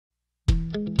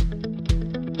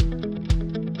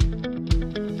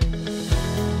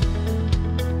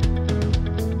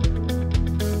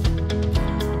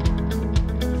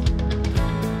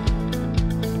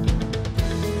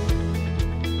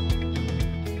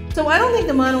So I don't think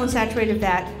the monounsaturated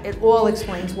fat at all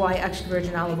explains why extra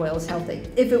virgin olive oil is healthy.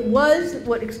 If it was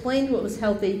what explained what was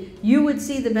healthy, you would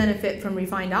see the benefit from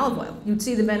refined olive oil. You'd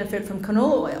see the benefit from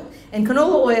canola oil. And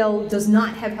canola oil does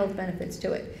not have health benefits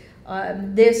to it.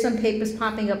 There's some papers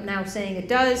popping up now saying it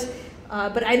does,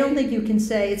 but I don't think you can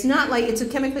say, it's not like, it's a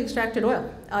chemically extracted oil.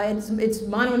 It's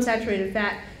monounsaturated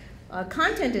fat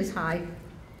content is high,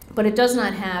 but it does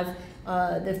not have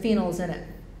the phenols in it.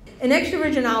 And extra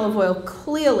virgin olive oil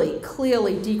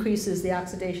clearly decreases the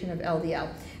oxidation of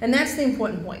LDL. And that's the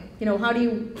important point. You know, how do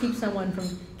you keep someone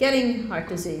from getting heart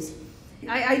disease?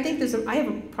 I think I have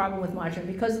a problem with margarine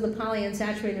because of the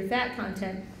polyunsaturated fat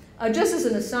content. Just as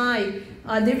an aside,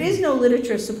 there is no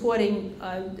literature supporting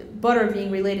butter being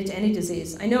related to any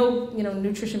disease. I know,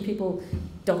 nutrition people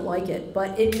don't like it,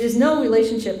 but there's no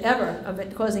relationship ever of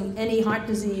it causing any heart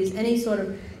disease, any sort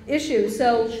of issue.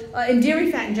 So, and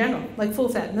dairy fat in general, like full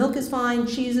fat milk is fine,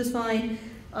 cheese is fine,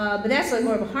 but that's like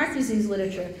more of a heart disease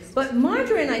literature. But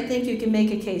margarine, I think you can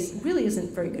make a case, really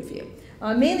isn't very good for you,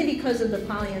 mainly because of the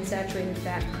polyunsaturated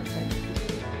fat content.